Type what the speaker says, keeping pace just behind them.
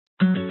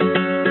Hello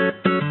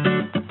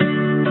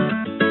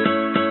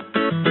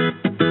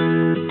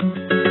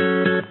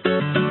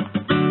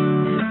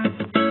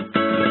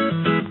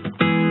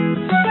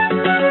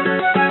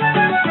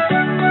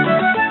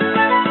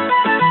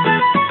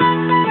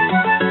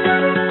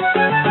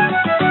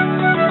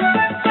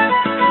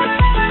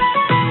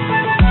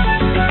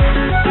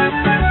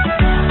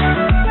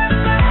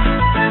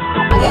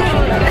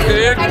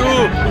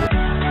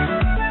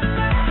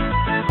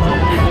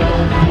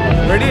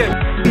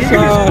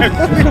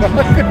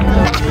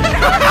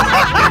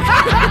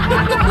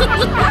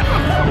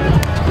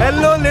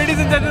ladies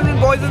and gentlemen,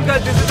 boys and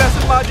girls, this is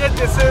Ahmed,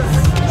 this is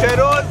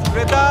Shahroz,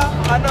 Rida,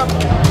 Ahmed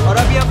और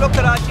अभी हम लोग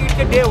कराची ईट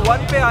के डे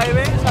 1 पे आए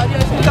हुए हैं।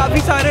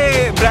 काफ़ी सारे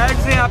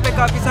ब्रांड्स हैं यहाँ पे,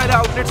 काफ़ी सारे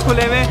आउटलेट्स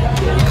खुले हुए हैं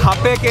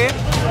खापे के।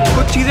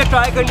 कुछ चीज़ें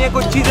ट्राई करनी है,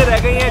 कुछ चीज़ें रह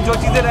गई हैं, जो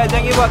चीज़ें रह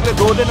जाएंगी वो अगले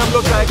 2 दिन हम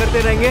लोग ट्राई करते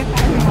रहेंगे।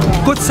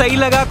 कुछ सही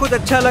लगा, कुछ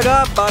अच्छा लगा,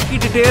 बाकी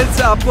डिटेल्स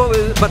आपको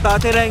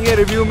बताते रहेंगे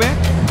रिव्यू में।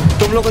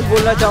 तुम लोग कुछ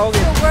बोलना चाहोगे?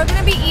 So we're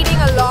gonna be eating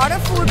a lot of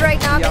food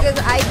right now because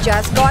I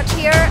just got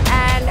here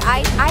and I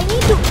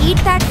need to eat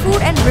that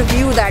food and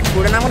review that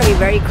food and I'm gonna be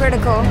very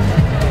critical.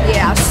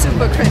 Yeah,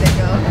 super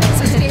critical.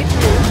 So stay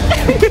tuned.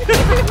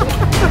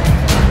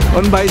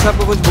 उन भाई साहब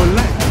को कुछ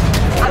बोलना है?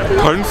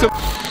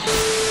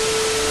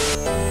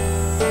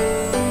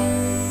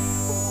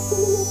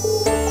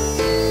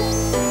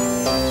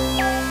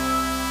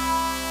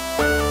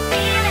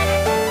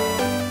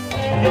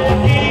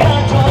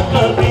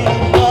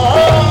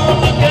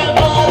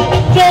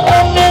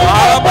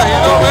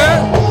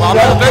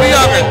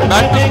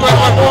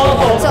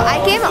 So I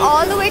came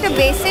all the way to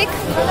Basic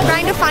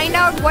trying to find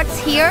out what's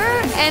here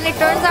and it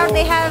turns out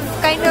they have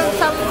kind of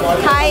some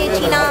Thai,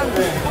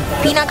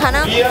 Pina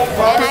Khana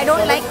and I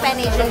don't like Pan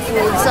Asian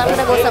food so I'm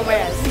gonna go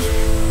somewhere else.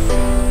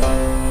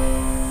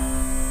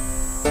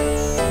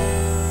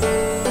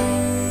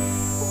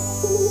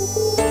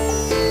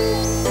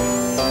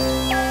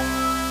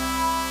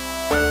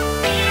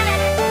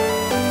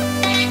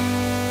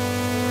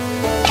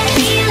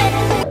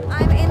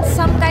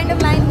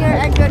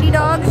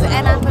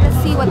 And I'm gonna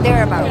see what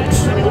they're about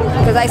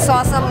because I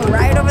saw some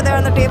right over there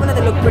on the table and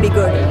they look pretty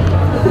good.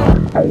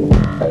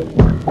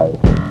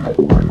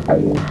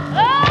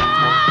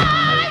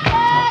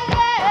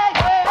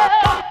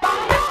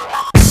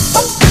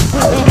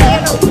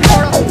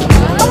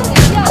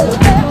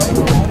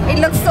 It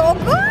looks so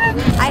good.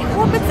 I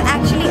hope it's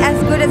actually as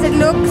good as it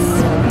looks.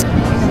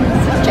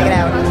 Check it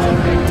out.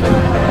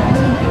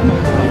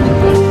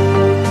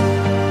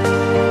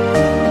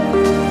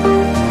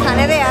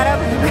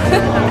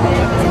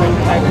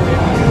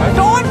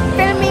 Don't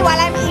film me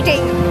while I'm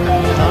eating.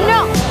 No.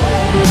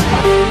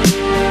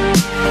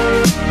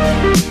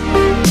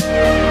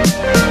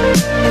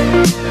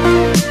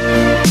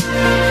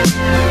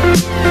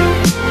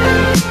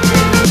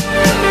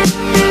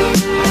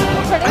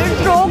 It's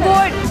so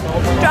good.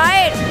 Try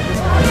it.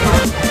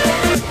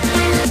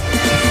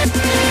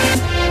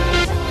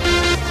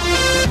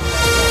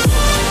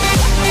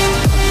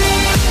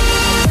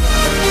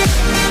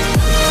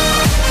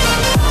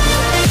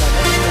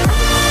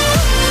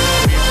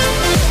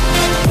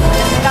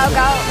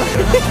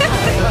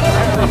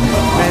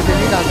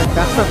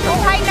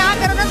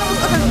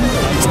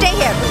 Stay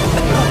here.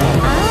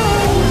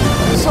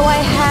 So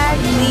I had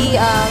the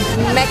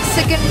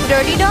Mexican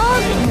dirty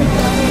dog.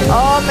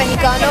 Oh,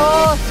 Mexicano,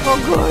 so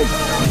good.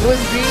 It was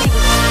really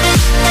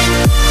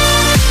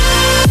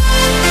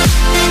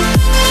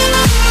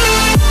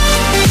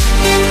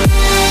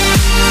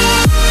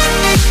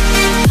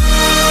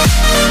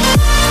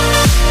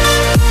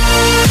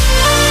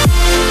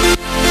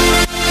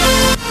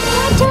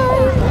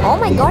oh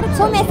my god, it's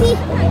so messy.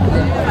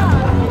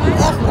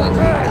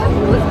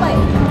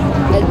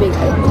 That's big.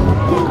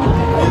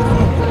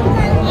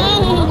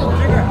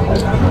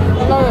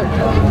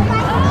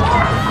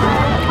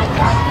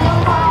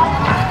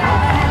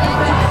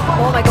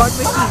 Oh my god,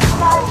 Mickey.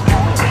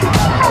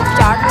 The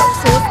chaat looks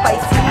so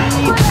spicy.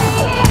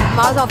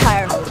 Mouth on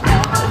fire.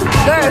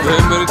 Girl.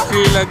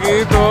 मिर्ची लगी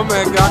तो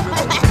मैं क्या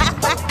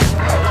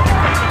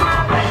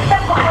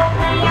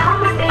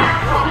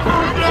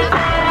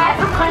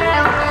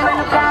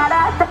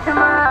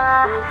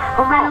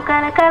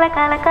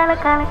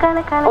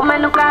ਉਹ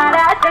ਮੈਨੂੰ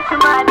ਕਾਲਾ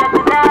ਚਸ਼ਮਾ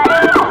ਲੱਗਦਾ ਏ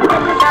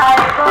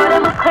ਗੋਰੇ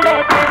ਮੁਖੜੇ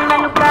ਤੇ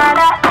ਮੈਨੂੰ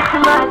ਕਾਲਾ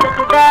ਚਸ਼ਮਾ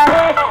ਲੱਗਦਾ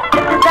ਏ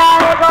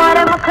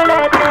ਗੋਰੇ ਮੁਖੜੇ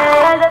ਤੇ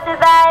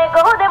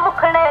ਗੋਰੇ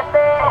ਮੁਖੜੇ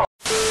ਤੇ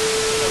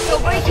So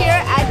we're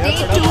here at day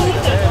 2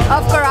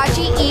 of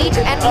Karachi Eat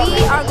and we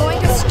are going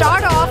to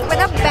start off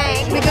with a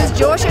bang because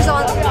Josh is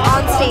on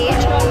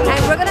stage and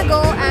we're gonna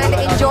go and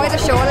enjoy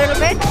the show a little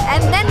bit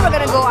and then we're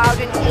gonna go out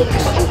and eat.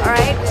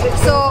 Alright?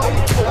 So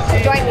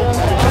join me.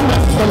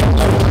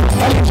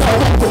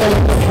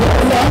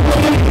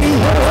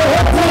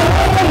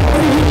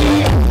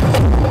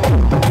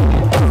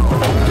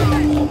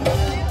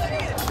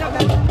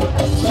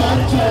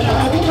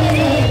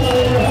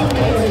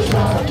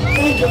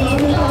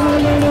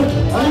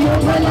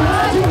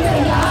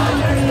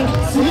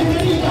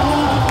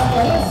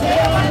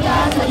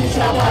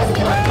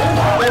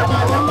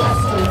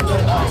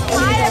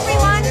 Hi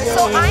everyone, so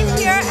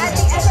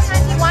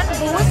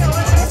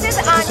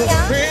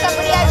Sonia,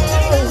 somebody I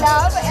really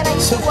love, and I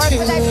used to work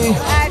with at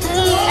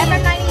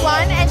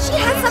FM91, and she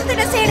has something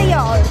to say to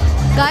y'all.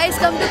 Guys,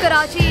 come to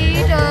Karachi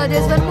Eat.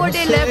 There's one more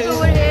day left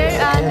over here,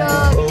 and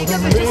take a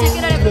picture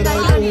taken at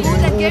FM91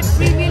 booth and get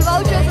free meal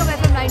vouchers from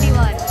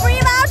FM91. Free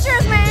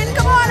vouchers, man!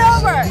 Come on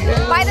over.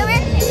 By the way,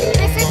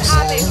 this is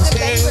Ahmed, the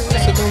very good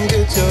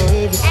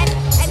friend.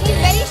 And he's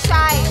very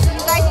shy, so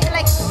you guys need to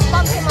like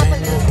pump him up a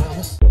little.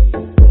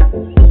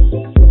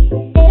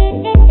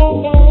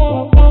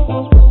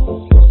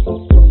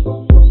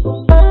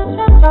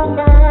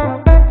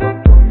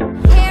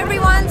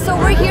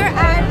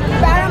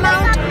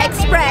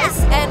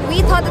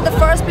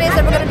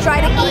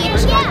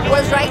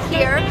 Was right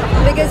here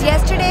because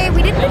yesterday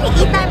we didn't really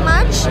eat that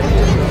much,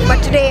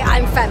 but today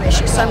I'm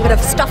famished, so I'm gonna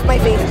stuff my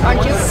face,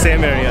 aren't you?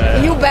 Same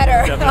area. You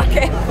better. Definitely.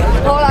 Okay,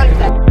 hold on a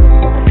second.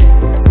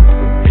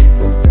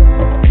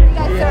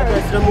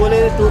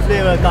 Ramole, 2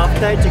 flavors,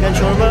 kafta and chicken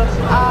shawarma.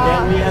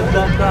 Then we have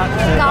the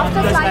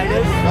kafta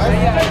sliders.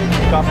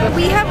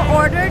 We have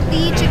ordered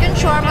the chicken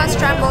shawarma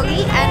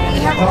stromboli and we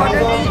have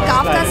ordered the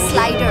kafta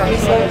sliders.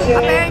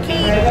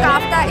 Apparently,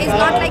 kafta is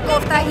not like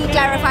kofta, he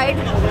clarified.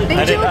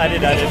 Didn't you? I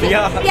did,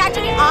 yeah. He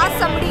actually asked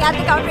somebody at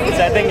the counter. It's,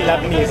 I think,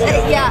 Lebanese.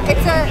 Yeah,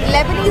 it's a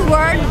Lebanese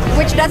word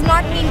which does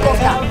not mean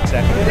kofta.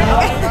 Exactly.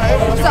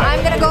 So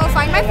I'm gonna go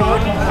find my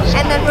food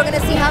and then we're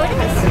gonna see how it is.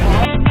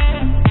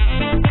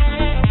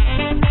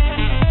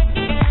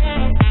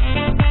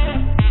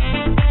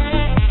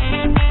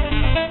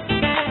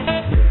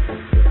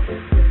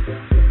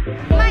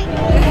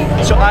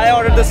 So I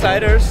ordered the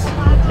sliders,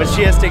 but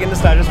she has taken the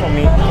sliders from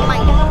me.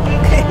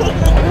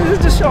 This is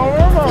the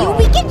shawarma.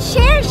 We can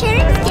share.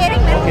 Sharing is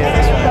caring, man. Okay,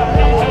 that's fine.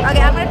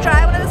 Okay, I'm gonna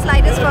try one of the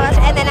sliders first,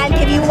 and then I'll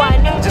give you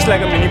one. Just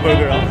like a mini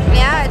burger, huh?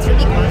 Yeah, it's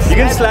really cool. You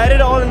can slide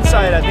it all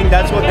inside. I think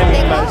that's what they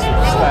mean by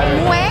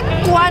sliding. Oh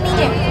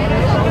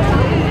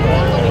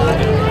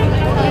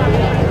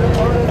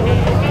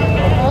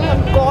my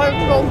god,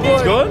 so good.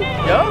 It's good?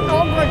 Yeah?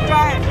 So good,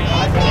 try it.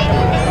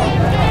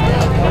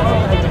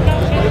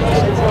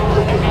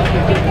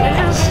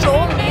 This is so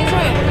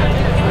amazing.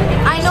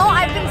 I know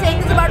I've been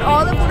saying this about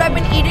all the food I've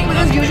been eating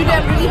because usually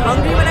I'm really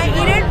hungry when I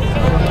eat it.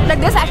 Like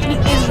this actually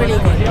is really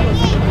good.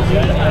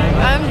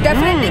 I'm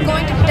definitely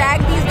going to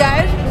tag these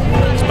guys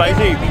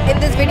Spicy. in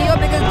this video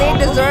because they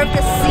deserve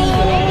to see.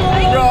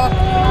 Bro,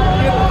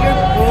 your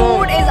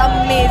food is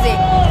amazing.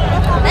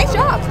 Nice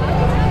job.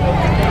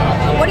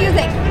 What do you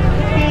think?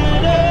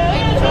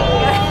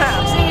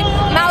 See,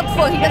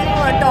 mouthful, he doesn't even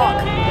want to talk.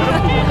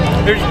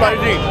 It's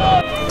spicy.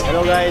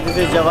 Hello guys, this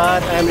is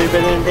Jawad. I am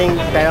representing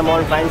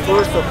Paramount Fine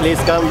Food, so please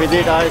come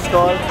visit our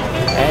stall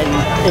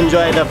and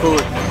enjoy the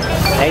food.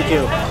 Thank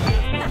you.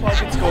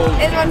 It's cold.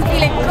 This one's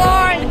feeling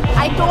cold.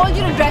 I told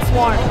you to dress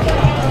warm.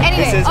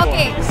 Anyway,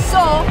 okay,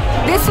 so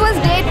this was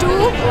day 2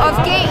 of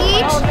K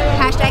Eat,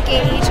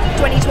 #KEat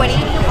 2020,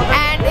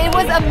 and it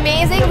was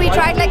amazing. We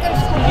tried like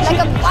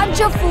a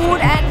bunch of food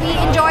and we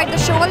enjoyed the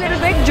show a little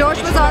bit.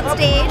 Josh was on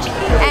stage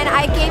and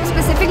I came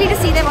specifically to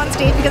see them on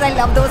stage because I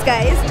love those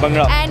guys.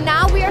 Bhangra. And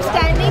now we are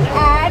standing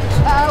at,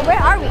 where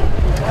are we?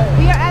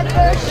 We are at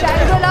the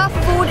Shangri-La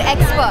Food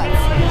Experts.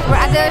 We're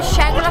at the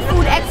Shangri-La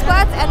Food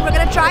Experts and we're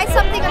gonna try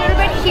something a little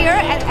bit here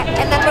and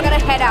then we're gonna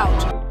head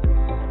out.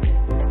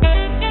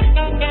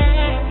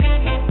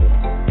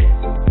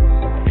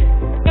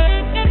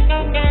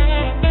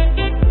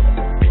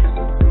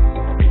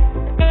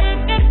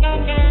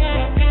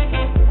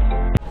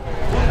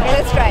 Okay,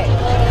 let's try it.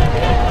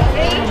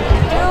 3,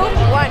 2,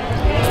 1.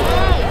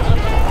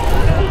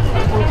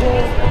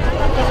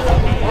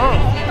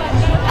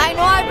 I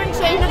know I've been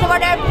saying this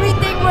about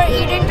everything we're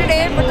eating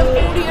today, but the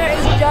food here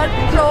is just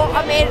so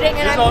amazing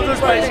and It's also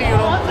spicy, you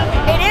know.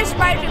 It is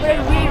spicy, but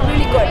it's really,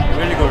 really good.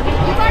 Really good.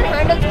 You can't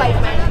handle spice,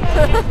 man.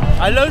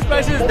 I love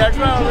spices, that's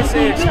why I always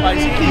say it's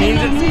spicy. It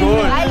means it's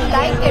good. I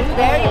like it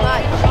very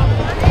much.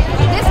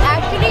 This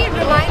actually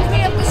reminds me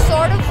of the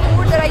sort of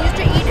food that I used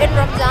to eat in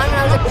Ramzan when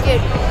I was a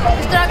kid.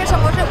 इस तरह के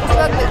समोसे उस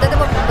वक्त मिलते थे,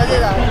 बहुत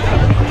मजेदार.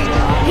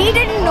 He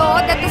didn't know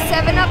that the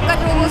 7-Up का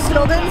जो वो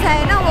slogans है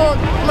ना, वो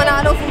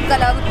Manalo Food का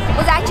love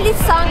was actually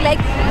sung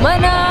like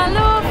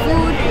Manalo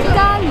Food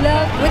का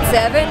love with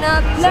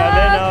 7-Up,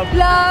 love,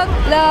 love,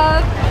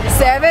 love,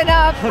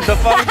 7-Up. The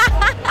fuck?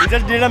 He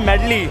just did a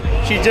medley.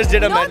 She just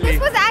did a medley.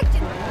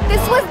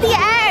 This was the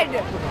ad.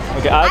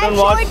 Okay, I'll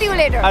show it to you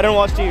later. I don't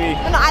watch TV.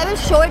 No, I will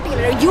show it to you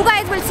later. You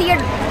guys will see it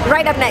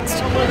right up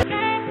next.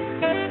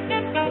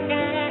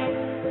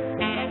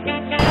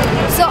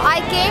 So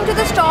I came to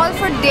the stall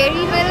for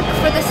dairy milk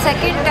for the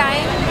second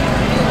time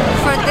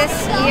for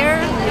this year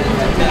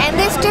and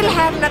they still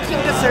have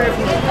nothing to serve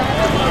me.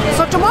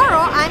 So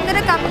tomorrow I'm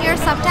gonna come here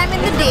sometime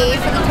in the day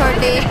for the 3rd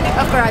day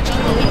of Karachi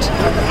Eat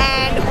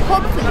and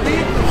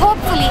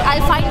hopefully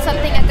I'll find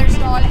something at their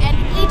stall and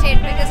eat it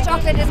because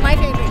chocolate is my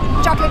favorite.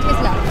 Chocolate is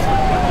love,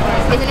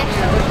 isn't it?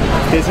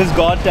 This is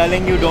God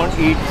telling you don't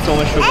eat so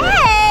much sugar.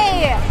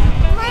 Hey!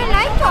 I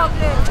like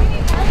chocolate.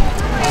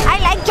 I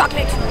like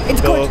chocolate.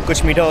 It's good. तो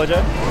कुछ मीठा हो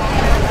जाए?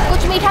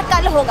 कुछ मीठा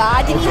कल होगा,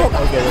 आज नहीं होगा.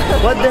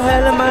 What the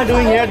hell am I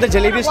doing here at the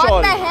jalebi stall?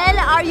 What the hell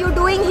are you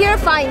doing here?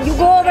 Fine, you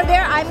go over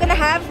there. I'm gonna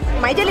have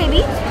my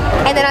jalebi,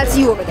 and then I'll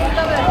see you over there.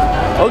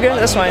 Okay,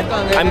 that's fine.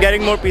 I'm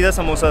getting more pizza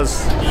samosas.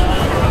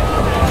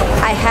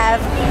 I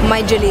have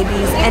my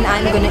jalebis, and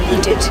I'm gonna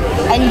eat it.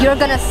 And you're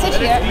gonna sit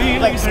here,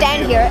 like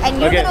stand here,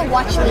 and you're Okay. gonna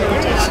watch me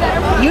eat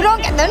it. You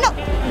don't get no.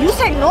 You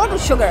said no to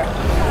sugar.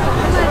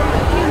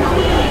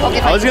 Okay,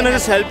 fine. I was gonna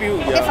just help you.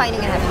 Okay, Yeah. fine,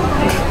 you can have it.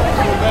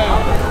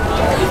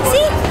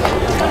 See?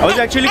 I was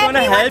actually gonna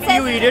Everyone help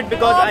you says, eat it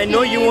because "Oh, I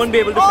know you please. won't be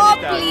able to Oh,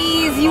 finish that.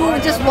 please, you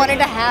just wanted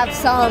to have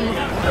some.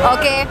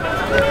 Okay?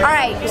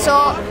 Alright, so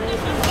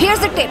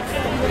here's the tip.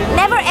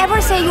 Never ever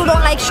say you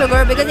don't like sugar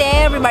because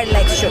everybody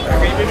likes sugar.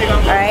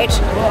 Alright?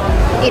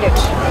 Eat it.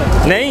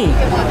 Nahi.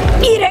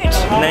 Eat it!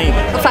 Nahi.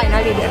 Fine,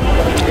 I'll eat it.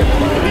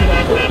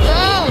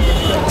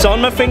 It's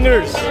on my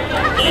fingers.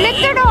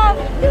 Lick it off!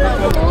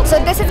 So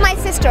this is my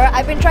sister.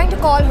 I've been trying to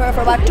call her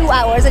for about 2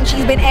 hours and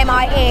she's been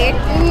MIA.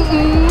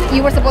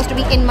 You were supposed to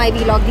be in my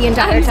vlog the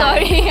entire I'm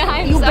time. sorry,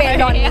 I'm you sorry,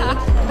 bailed on me.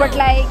 yeah. But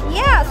like,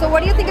 yeah, so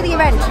what do you think of the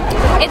event?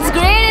 It's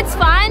great, it's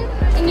fun,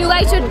 and you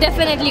guys should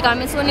definitely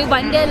come. It's only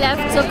 1 day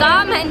left, so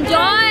come,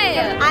 enjoy!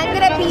 I'm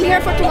gonna be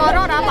here for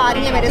tomorrow and I'm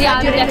partying with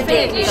Yeah, during the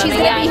day. definitely She's coming,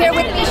 gonna be yeah. here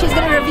with me, she's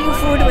gonna review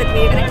food with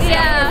me. You're gonna stuff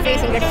Yeah. her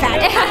face and get fat.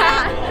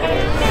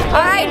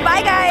 Alright,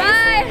 bye guys! Bye!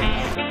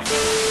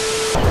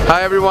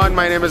 Hi everyone,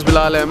 my name is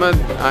Bilal Ahmed.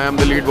 I am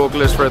the lead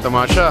vocalist for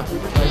Tamasha,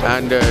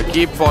 and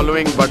keep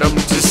following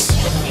Baadumtss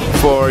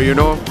for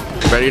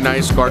very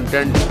nice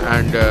content,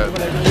 and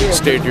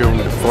stay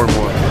tuned for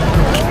more.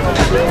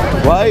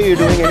 Why are you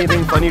doing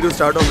anything funny to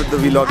start off with the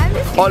vlog?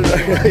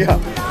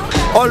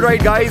 All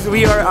right, guys,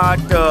 we are at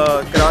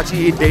Karachi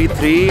Eat Day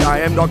 3. I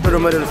am Dr.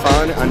 Omar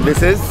and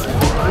this is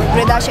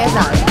Rida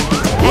Shahzad.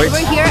 And Which-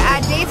 we're here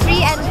at day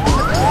 3 and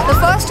the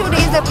first 2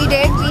 days that we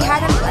did, we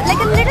had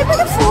like a little bit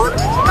of food,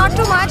 not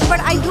too much, but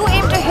I do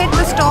aim to hit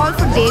the stall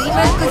for dairy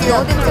milk because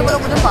 2 दिन से वो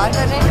लोग मुझे पार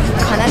कर रहे हैं,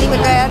 खाना नहीं मिल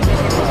रहा है यार.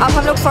 अब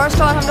हम लोग first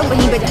stall हम लोग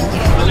वहीं पे जाएंगे.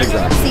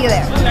 See you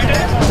there.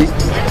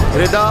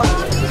 Rida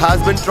has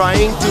been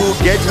trying to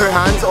get her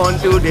hands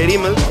onto dairy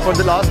milk for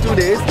the last 2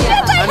 days,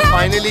 and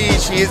finally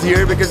she is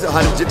here because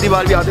har jitni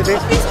baar bhi aate the,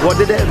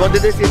 what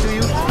did they say to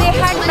you? They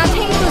had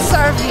nothing to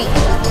serve me.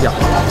 Yeah.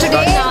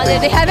 Today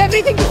they have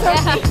everything to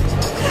serve me.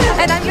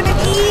 And I'm gonna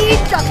eat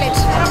chocolate.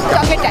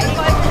 Chocolate time.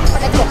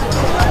 Let's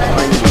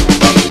go.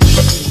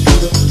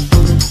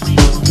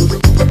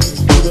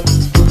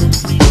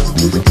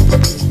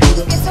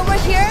 Okay, so we're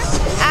here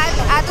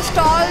at the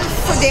stall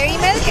for dairy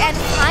milk and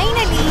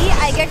finally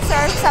I get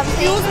served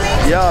something.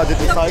 Yeah, the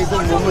decisive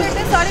moment.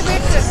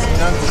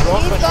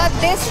 We've got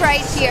this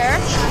right here.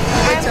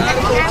 And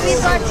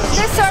we've got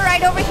this sir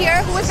right over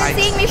here who has been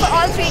seeing me for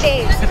all 3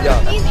 days. Yeah.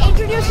 Please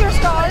introduce your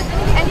stall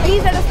and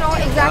please let us know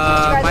exactly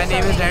what you guys My are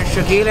name is serving.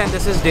 Shakil and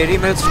this is Dairy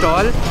Milk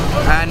Stall,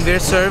 and we're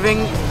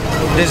serving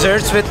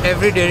desserts with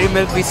every dairy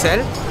milk we sell,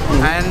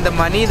 and the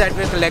money that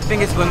we're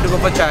collecting is going to go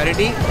for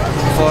charity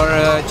for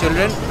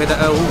children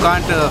who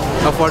can't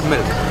afford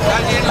milk.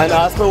 And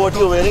as per what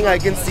you're wearing, I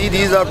can see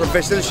these are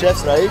professional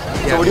chefs, right?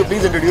 So Yeah. would you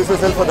please introduce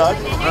yourself for that?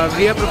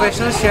 We are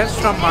professional chefs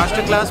from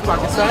Masterclass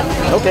Pakistan.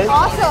 Okay.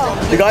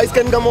 Awesome. The guys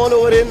can come all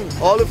over in,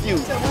 all of you.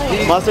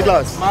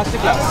 Masterclass.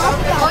 Masterclass.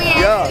 Oh yeah.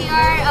 Yeah. We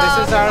are, This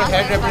is our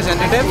head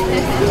representative,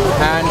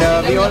 and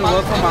we all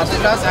work for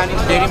Masterclass, and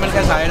Dairy Milk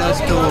has hired us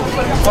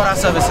for our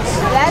services.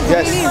 That's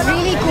Yes.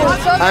 really cool.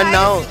 So And guys,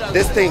 now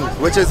this thing,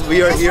 which is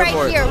we are this here right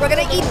for. here, we're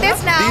gonna eat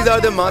this now. These are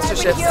the That's master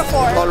what chefs. we're here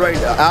for. All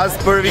right. As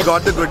per we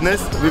got the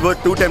goodness, we were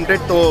too tempted.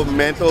 तो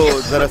मैं तो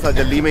जरा सा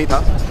जल्दी में ही था.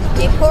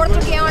 ये फोड़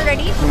चुके हैं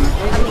already. हम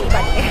नहीं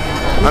खाते.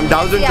 I'm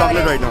dousing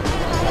chocolate right now.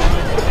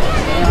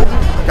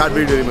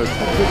 Cadbury Dairy Milk.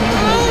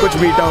 कुछ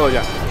मीठा हो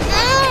जाए.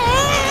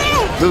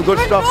 This is good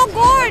It's stuff. so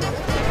good.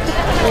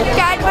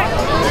 Cadbury.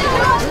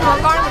 I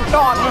can't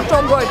talk. It's so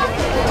good.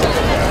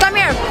 Come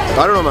here.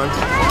 I don't know, man.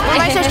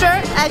 My sister,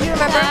 as you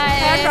remember, Hi.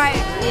 can I try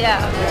it?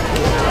 Yeah.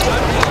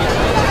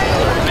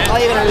 Oh,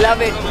 you're gonna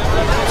love it.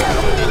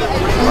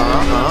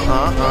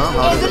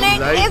 Isn't it?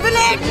 Like- Isn't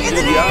it?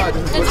 Isn't Yeah, it?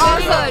 this is It's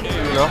all good.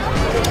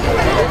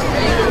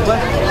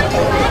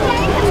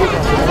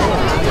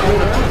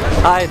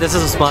 Hi, this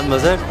is Usman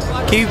Mazhar.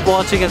 Keep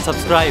watching and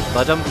subscribe.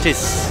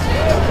 Baadumtss.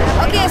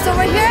 Okay, so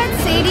we're here at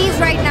Sadie's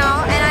right now,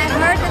 and I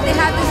heard that they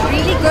have this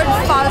really good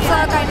falsa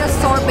kind of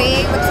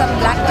sorbet with some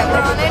black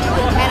pepper on it,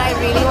 and I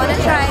really want to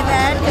try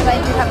that because I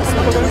do have a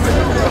sweet tooth.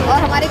 और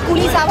हमारे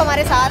coolie साहब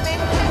हमारे साथ हैं.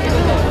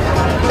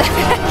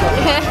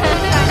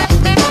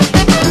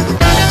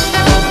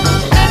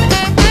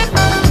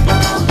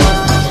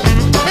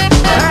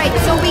 Alright,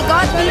 so we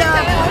got the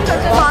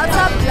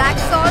falsa black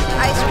salt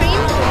ice cream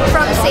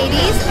from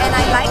Sadie's, and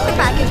I like the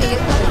packaging.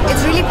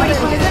 It's really pretty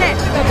cool, isn't it?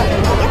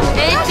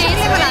 And it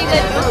tastes really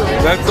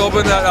good. Let's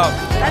open that up.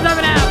 Let's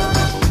open it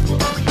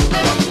up.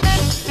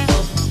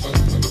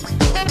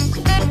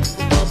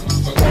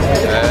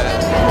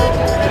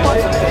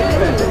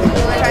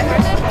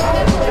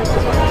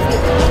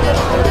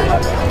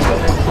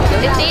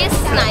 It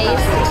tastes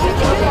nice.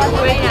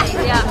 Very nice,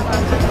 yeah.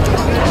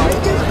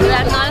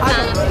 I'm not a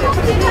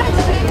fan.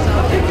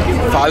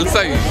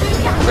 Phalsa he,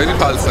 very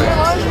phalsa he.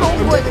 So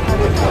good.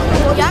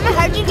 Yeah, मैं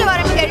हर चीज़ के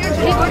बारे में कह रही हूँ,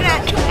 really good.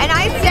 And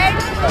I said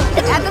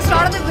at the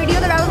start of the video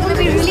that I was going to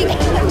be really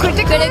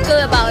critical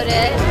about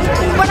it.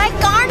 But I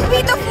can't be.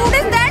 The food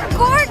is that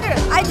good.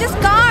 I just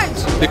can't.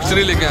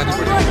 Dictionary लेके आनी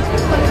पड़ेगी.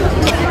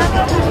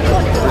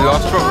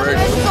 Lost for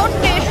words. It's so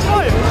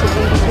tasteful.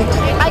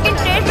 I can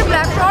taste the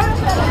black salt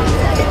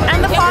and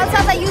the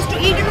falsas I used to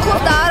eat in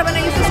Khudar when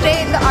I used to stay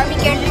in the army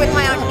camp with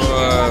my auntie.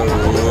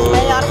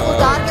 यार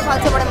Khudar के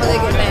false बड़े मजे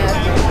के होते हैं यार.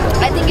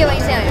 I think ये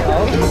वहीं से आए हैं.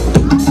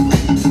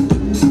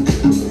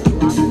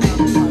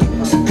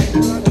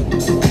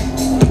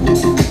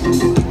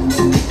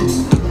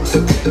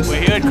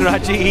 We're here at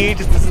Karachi Eat.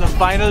 This is the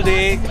final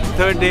day,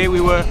 third day.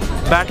 We were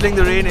battling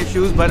the rain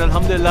issues, but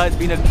alhamdulillah, it's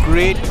been a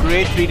great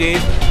 3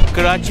 days.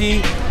 Karachi,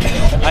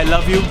 I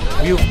love you.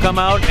 You've come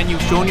out and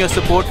you've shown your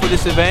support for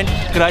this event.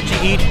 Karachi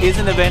Eat is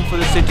an event for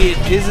the city.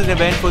 It is an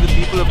event for the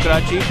people of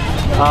Karachi.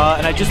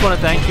 And I just want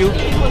to thank you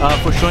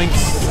for showing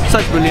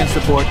such brilliant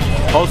support.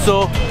 Also,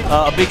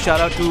 a big shout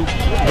out to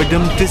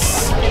Baadumtss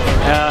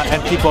and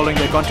keep following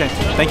their content.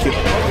 Thank you.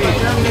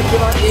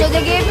 So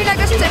they gave me like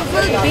a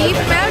simple beef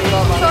melt,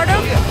 sort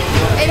of.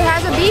 It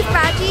has a beef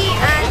patty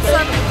and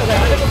some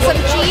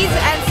cheese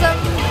and some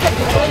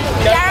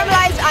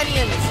caramelized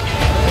onions.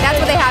 That's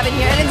what they have in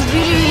here, and it's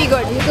really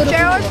good.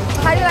 Shahroz,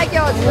 how do you like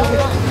yours?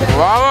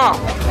 Wow!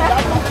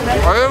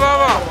 Hey,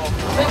 Baba!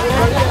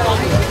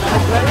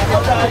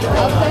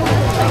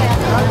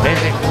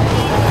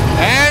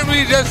 And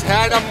we just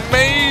had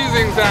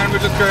amazing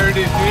sandwiches,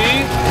 Karachi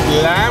Eat.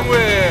 Lamb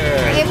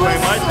with. It was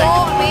so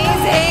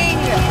amazing.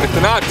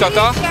 Itna acha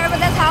tha. Share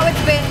with us how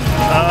it's been.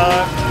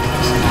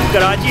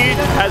 Karachi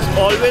has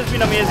always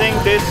been amazing.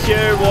 This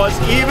year was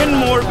even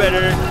more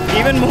better,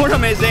 even more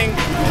amazing,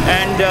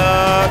 and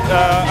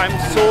I'm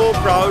so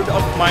proud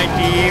of my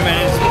team,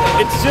 and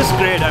it's just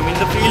great. I mean,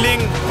 the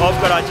feeling of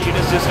Karachi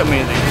is just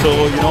amazing. So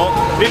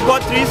we've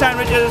got 3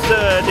 sandwiches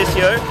this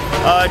year.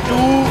 2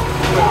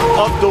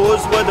 of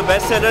those were the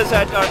best sellers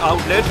at our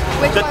outlet.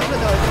 Which ones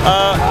were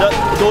those?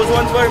 Those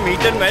ones were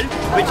meat and melt,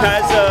 which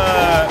has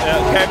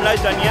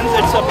caramelized onions.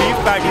 It's a beef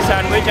patty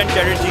sandwich and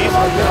cheddar cheese.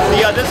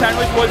 The other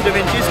sandwich was Da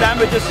Vinci Slam,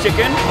 which is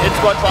chicken. It's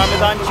got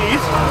Parmesan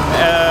cheese.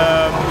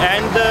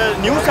 And the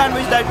new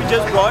sandwich that we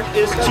just brought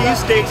is cheese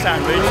steak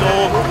sandwich. So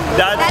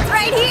that's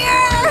right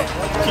here.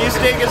 Cheese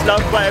steak is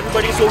loved by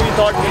everybody, so we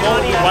thought,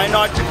 why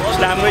not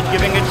sandwich,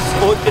 giving its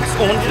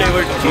own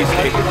flavor to cheese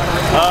steak.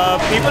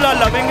 People are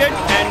loving it,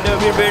 and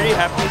we're very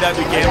happy that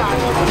we came.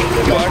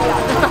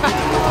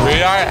 We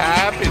are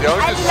happy,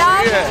 don't you see it? I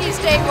love the cheese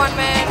steak one,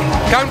 man.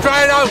 Come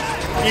try it out.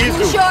 Please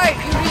do. Sure,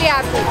 you really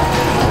have to.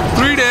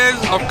 3 days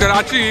of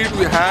Karachi Eat,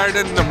 we had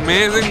an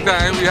amazing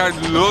time. We had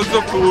loads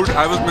of food.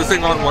 I was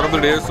missing on one of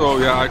the days, so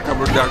yeah, I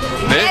covered that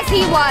day. Yes,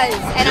 he was.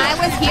 And I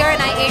was here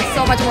and I ate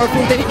so much more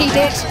food than he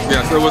did.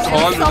 Yes, it was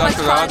all so Rida,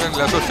 Shahzad and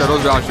less of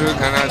Shahroz Rashid,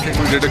 and I think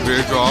we did a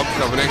great job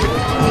covering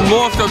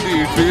most of the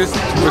eateries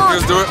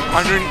because there were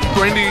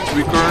 120.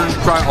 We couldn't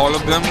try all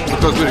of them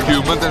because we're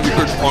humans and we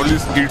could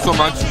only eat so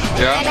much.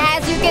 Yeah. And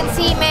as you can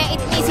see, मैं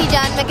इतनी सी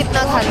जान में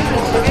कितना खा लूँ.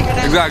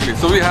 Exactly.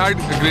 So we had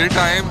a great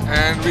time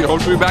and we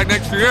hope to be back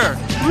next year.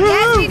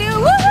 Yes, we do.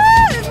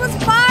 Woohoo! This was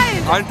fun.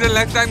 Until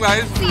next time,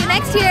 guys. See you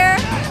next year.